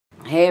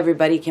Hey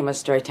everybody, Kim with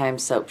Storytime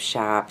Soap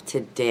Shop.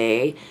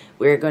 Today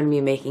we're going to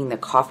be making the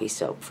coffee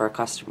soap for a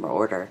customer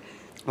order.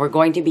 We're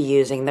going to be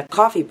using the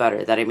coffee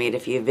butter that I made a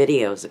few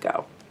videos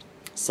ago.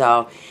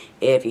 So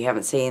if you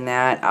haven't seen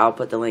that, I'll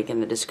put the link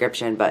in the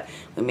description, but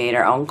we made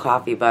our own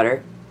coffee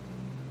butter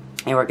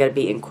and we're going to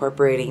be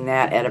incorporating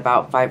that at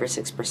about 5 or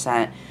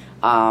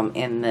 6%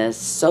 in this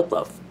soap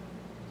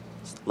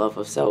loaf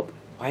of soap.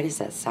 Why does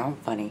that sound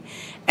funny?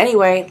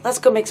 Anyway, let's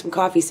go make some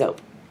coffee soap.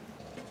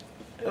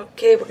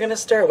 Okay, we're going to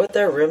start with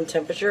our room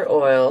temperature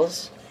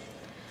oils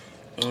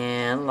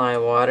and lye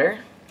water.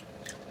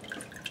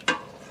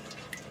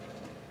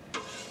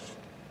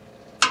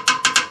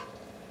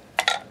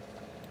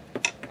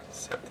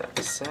 Set that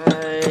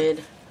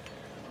aside.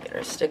 Get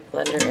our stick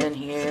blender in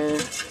here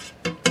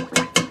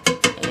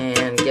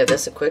and give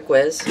this a quick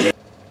whiz.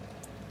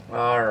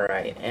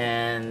 Alright,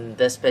 in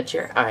this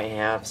pitcher I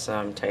have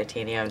some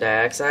titanium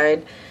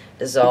dioxide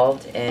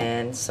dissolved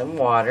in some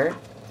water.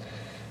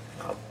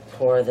 I'll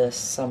pour this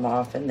some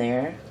off in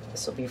there.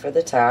 This will be for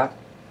the top.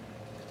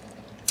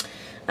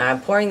 Now I'm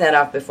pouring that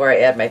off before I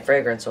add my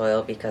fragrance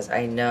oil because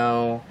I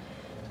know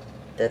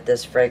that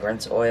this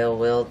fragrance oil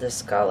will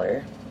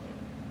discolor.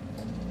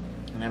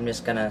 And I'm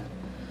just going to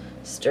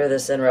stir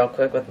this in real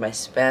quick with my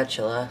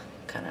spatula,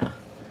 kind of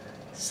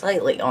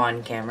slightly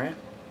on camera.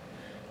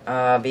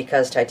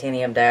 Because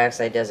titanium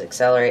dioxide does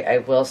accelerate, I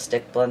will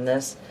stick blend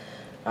this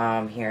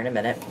here in a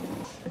minute.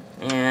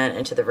 And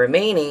into the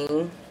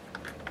remaining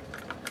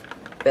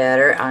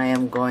batter, I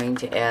am going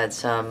to add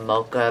some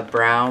mocha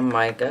brown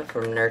mica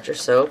from Nurture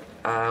Soap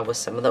with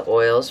some of the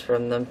oils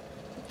from the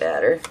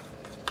batter.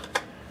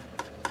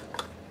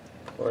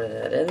 Pour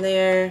that in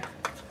there.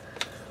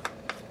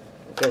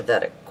 Give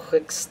that a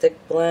quick stick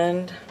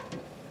blend.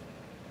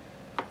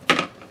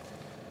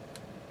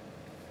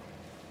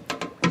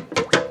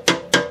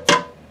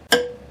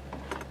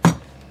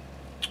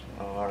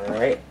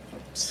 Alright,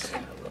 oops,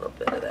 a little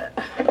bit of that.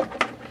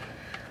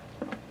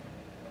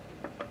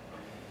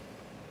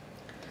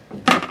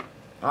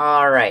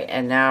 Alright,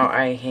 and now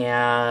I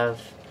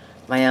have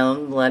my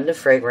own blend of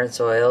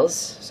fragrance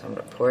oils, so I'm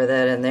going to pour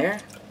that in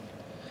there.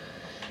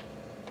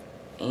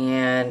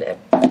 And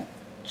I'm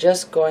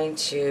just going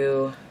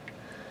to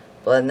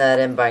blend that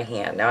in by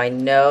hand. Now I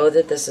know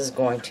that this is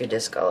going to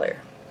discolor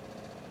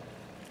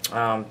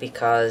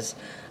because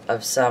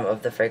of some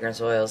of the fragrance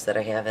oils that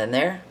I have in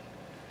there.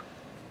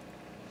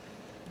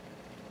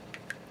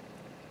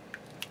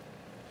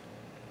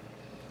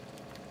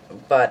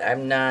 But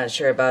I'm not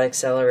sure about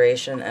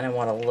acceleration and I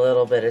want a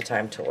little bit of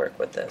time to work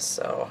with this,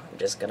 so I'm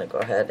just going to go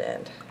ahead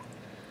and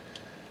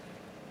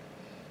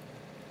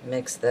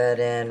mix that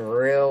in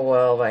real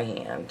well by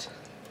hand.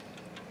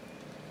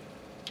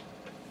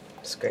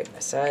 Scrape my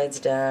sides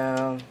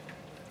down.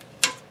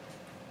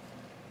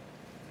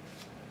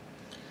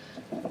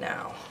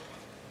 Now,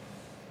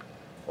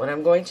 what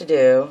I'm going to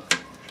do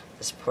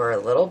is pour a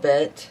little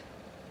bit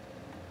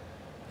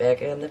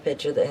back in the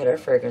pitcher that had our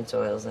fragrance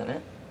oils in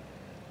it.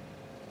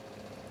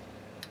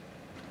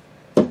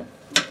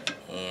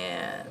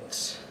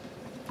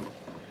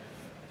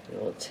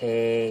 We'll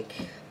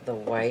take the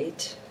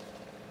white,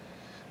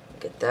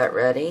 get that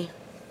ready.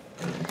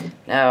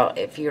 Now,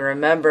 if you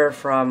remember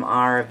from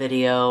our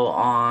video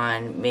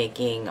on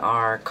making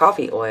our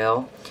coffee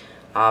oil,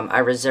 I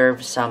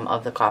reserved some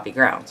of the coffee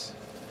grounds.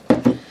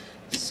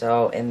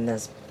 So in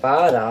this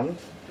bottom,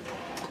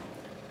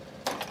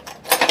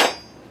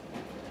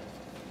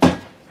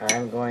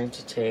 I'm going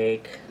to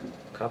take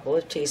a couple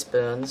of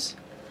teaspoons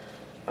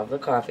of the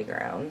coffee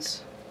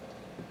grounds.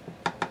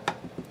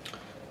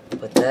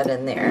 Put that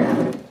in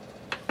there.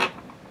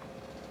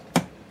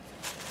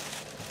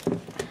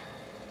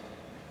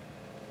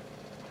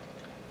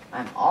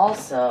 I'm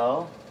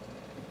also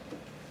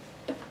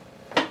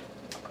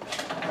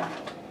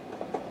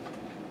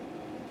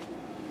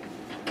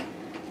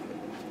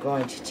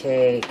going to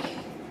take,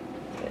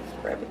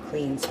 grab a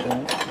clean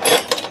spoon,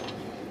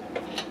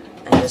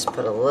 and just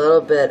put a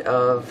little bit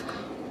of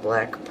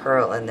black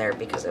pearl in there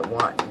because I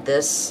want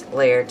this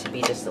layer to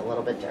be just a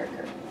little bit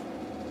darker.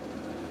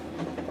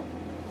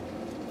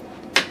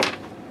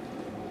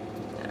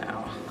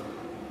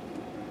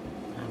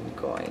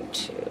 Going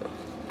to,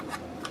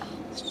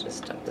 let's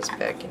just dump this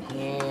back in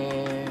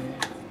here.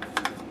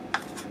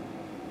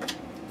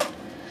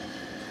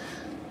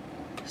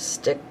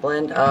 Stick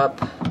blend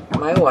up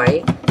my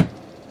white,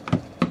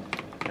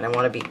 and I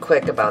want to be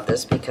quick about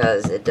this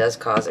because it does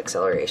cause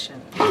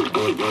acceleration.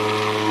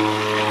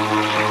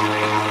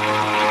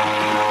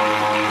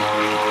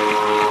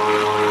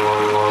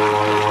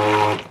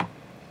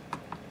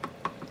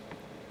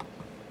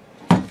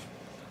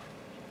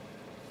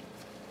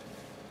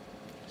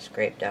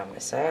 Scrape down my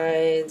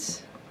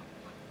sides.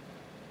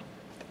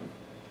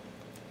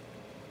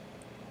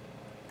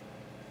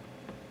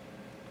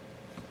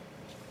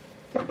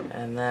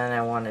 And then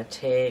I want to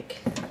take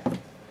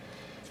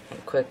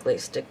and quickly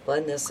stick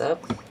blend this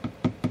up.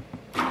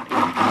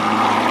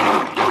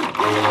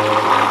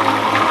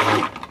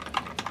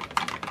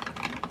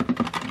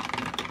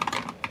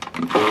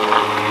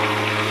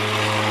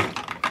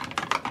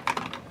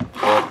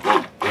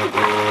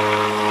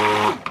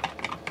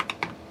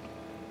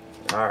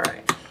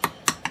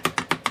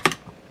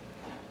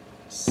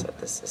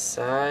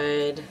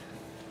 side.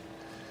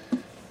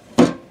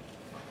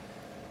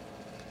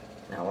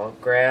 Now we'll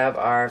grab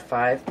our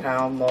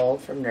 5-pound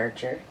mold from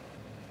Nurture.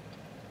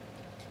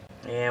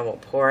 And we'll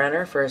pour in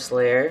our first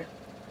layer,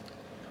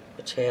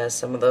 which has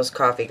some of those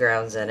coffee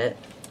grounds in it.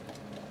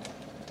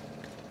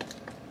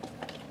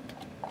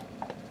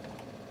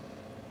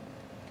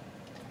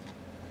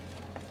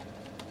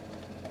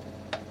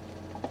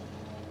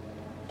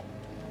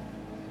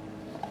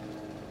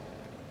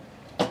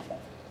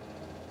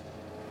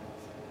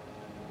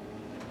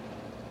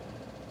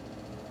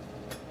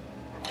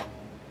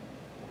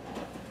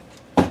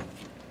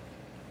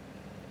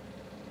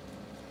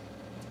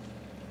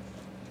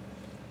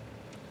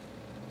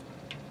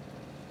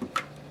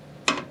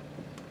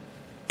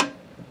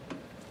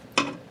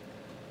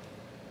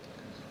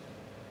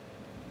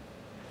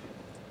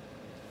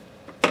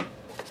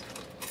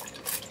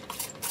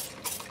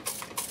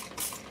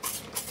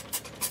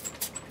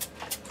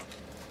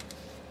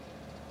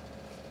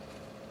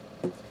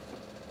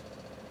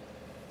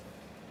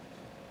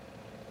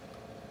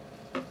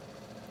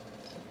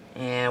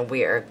 And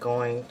we are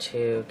going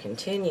to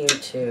continue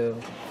to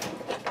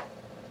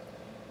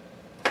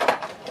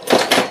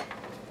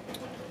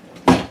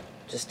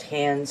just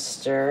hand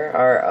stir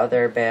our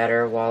other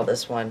batter while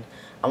this one,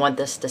 I want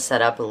this to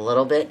set up a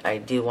little bit. I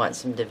do want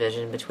some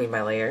division between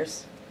my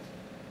layers.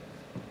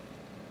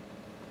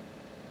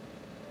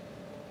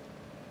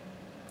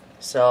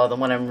 So the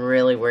one I'm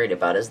really worried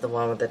about is the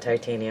one with the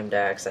titanium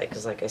dioxide,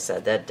 because like I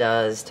said, that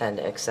does tend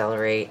to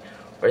accelerate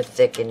or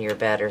thicken your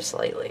batter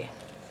slightly.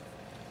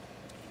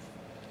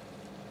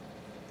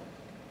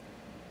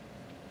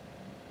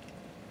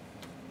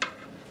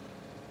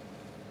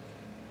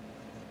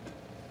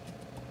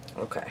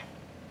 Okay.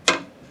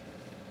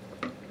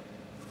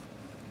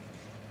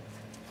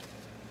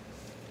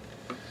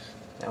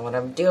 Now what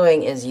I'm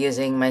doing is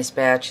using my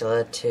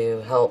spatula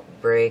to help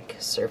break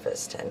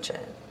surface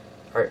tension,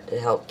 or to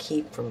help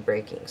keep from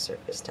breaking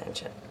surface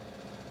tension.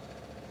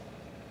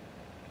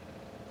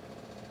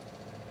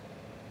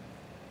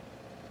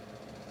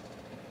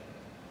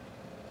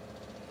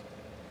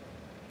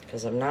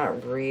 Because I'm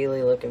not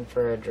really looking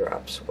for a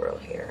drop swirl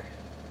here.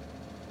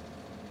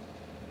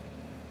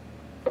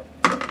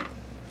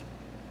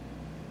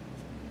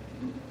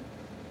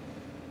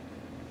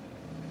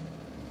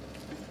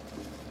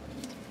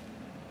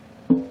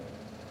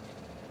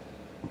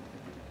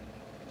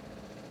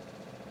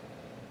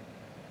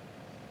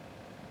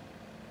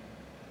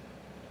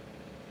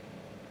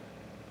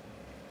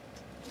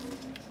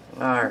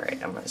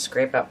 Alright, I'm going to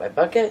scrape out my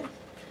bucket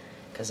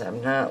because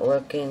I'm not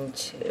looking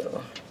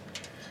to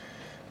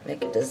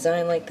make a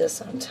design like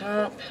this on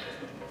top.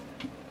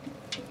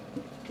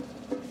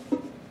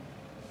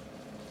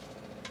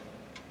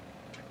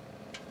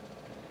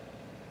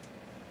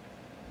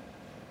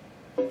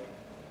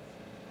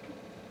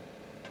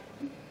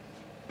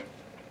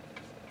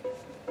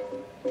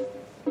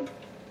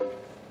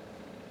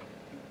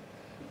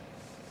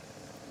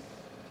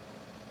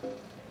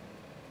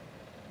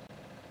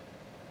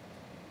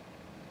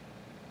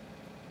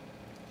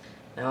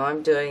 Now all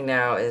I'm doing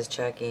now is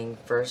checking,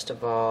 first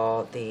of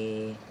all,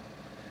 the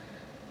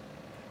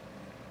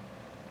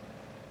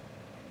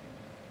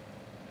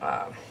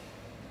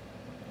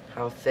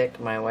how thick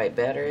my white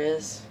batter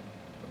is.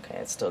 Okay,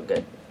 it's still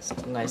good. It's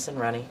still nice and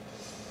runny.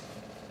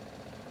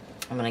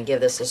 I'm going to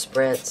give this a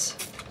spritz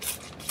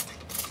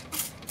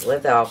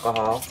with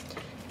alcohol.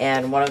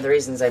 And one of the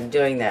reasons I'm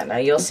doing that, now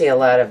you'll see a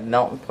lot of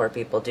melt and pour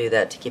people do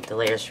that to keep the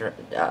layers,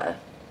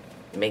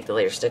 make the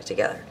layers stick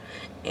together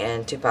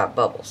and to pop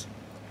bubbles.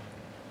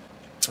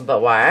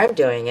 But why I'm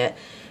doing it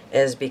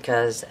is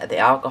because the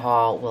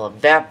alcohol will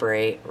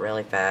evaporate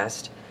really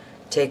fast,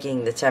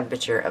 taking the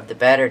temperature of the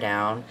batter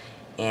down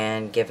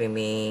and giving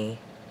me,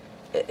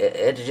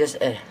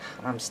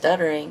 I'm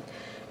stuttering,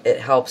 it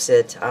helps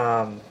it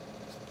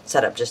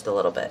set up just a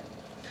little bit.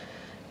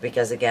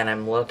 Because again,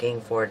 I'm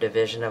looking for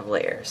division of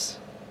layers.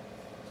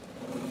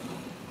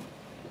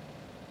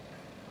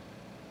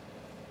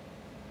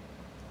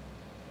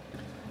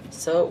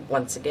 So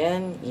once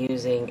again,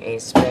 using a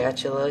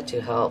spatula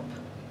to help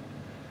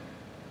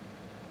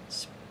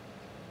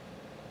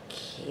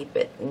keep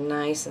it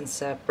nice and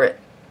separate.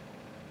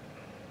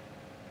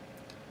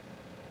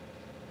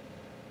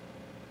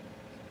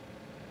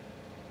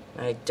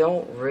 I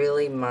don't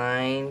really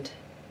mind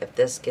if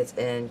this gets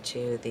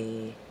into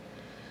the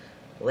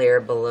layer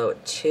below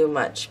it too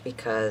much,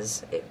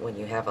 because when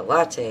you have a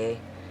latte,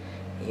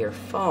 your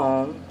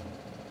foam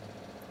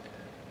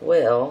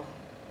will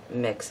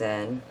mix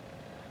in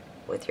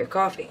with your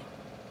coffee.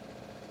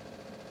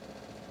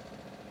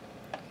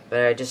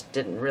 But I just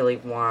didn't really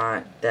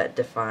want that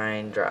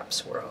defined drop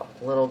swirl.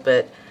 A little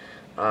bit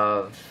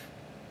of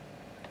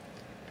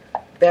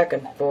back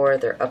and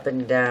forth or up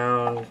and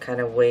down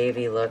kind of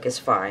wavy look is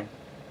fine.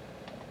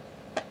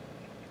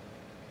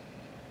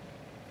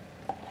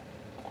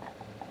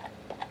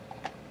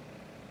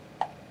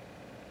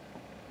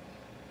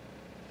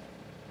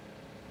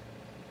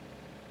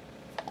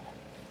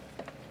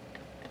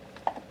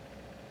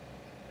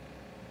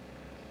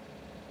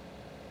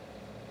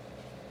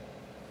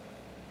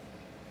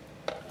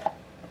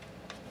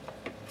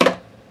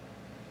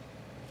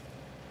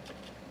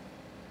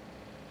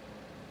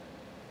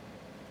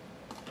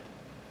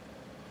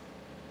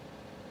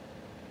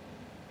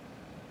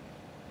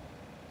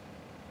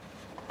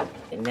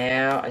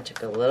 now I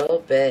took a little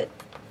bit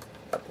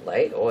of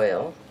light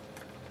oil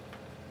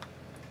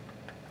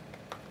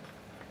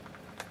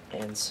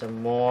and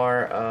some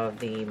more of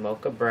the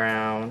mocha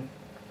brown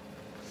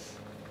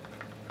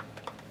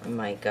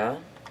mica.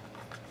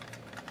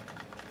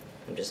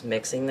 I'm just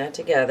mixing that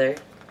together.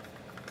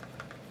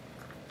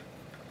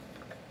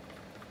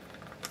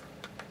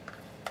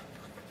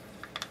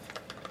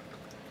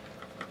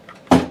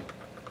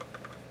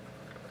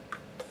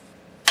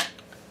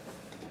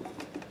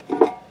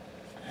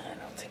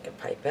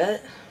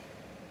 Pipette,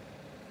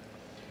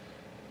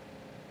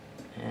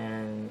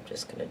 and I'm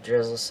just going to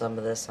drizzle some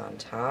of this on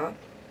top.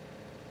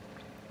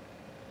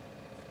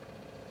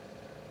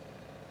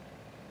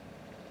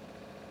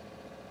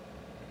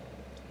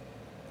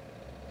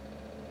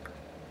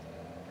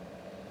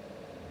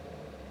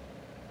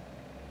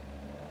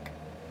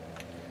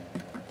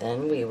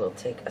 Then we will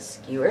take a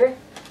skewer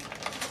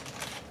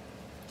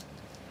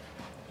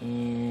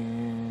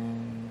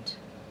and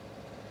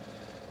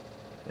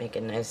make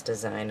a nice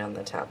design on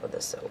the top of the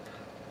soap.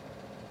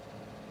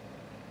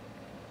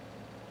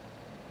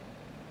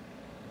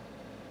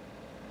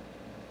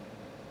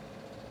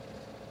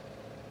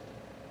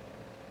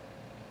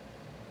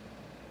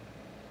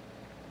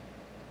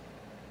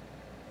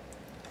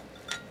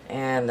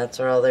 And that's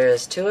all there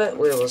is to it.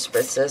 We will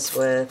spritz this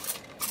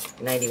with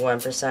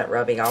 91%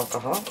 rubbing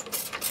alcohol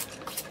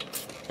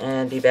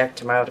and be back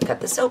tomorrow to cut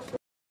the soap.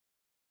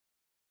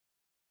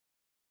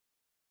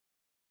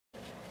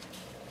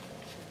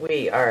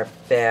 We are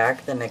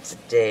back the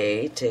next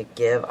day to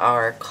give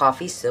our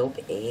coffee soap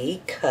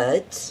a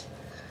cut.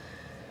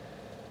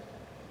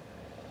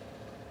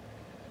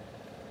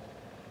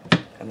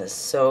 And the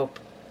soap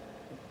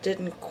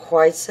didn't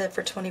quite set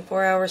for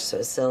 24 hours, so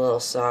it's still a little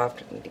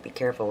soft. You need to be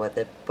careful with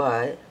it,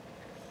 but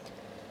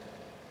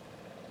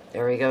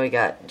there we go. We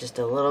got just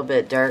a little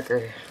bit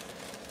darker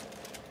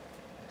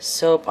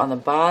soap on the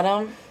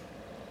bottom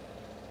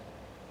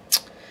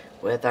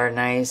with our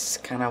nice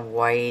kind of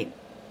white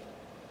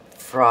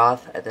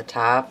froth at the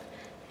top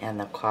and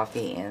the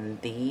coffee in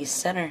the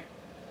center.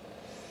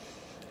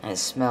 And it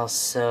smells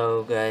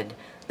so good.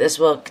 This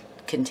will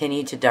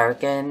continue to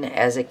darken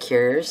as it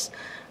cures.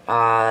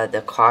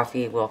 The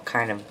coffee will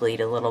kind of bleed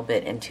a little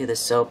bit into the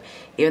soap,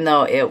 even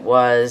though it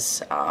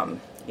was,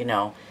 you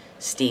know,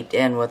 steeped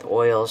in with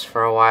oils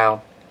for a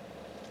while.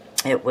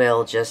 It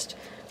will just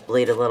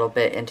bleed a little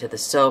bit into the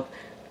soap,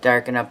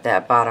 darken up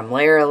that bottom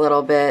layer a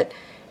little bit,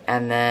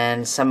 and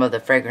then some of the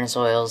fragrance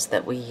oils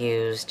that we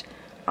used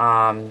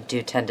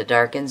do tend to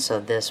darken, so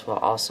this will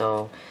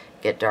also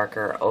get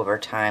darker over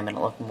time and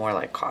look more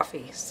like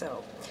coffee.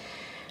 So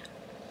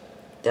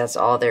that's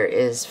all there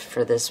is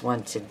for this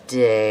one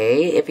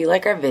today. If you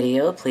like our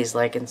video, please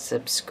like and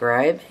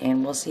subscribe,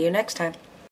 and we'll see you next time.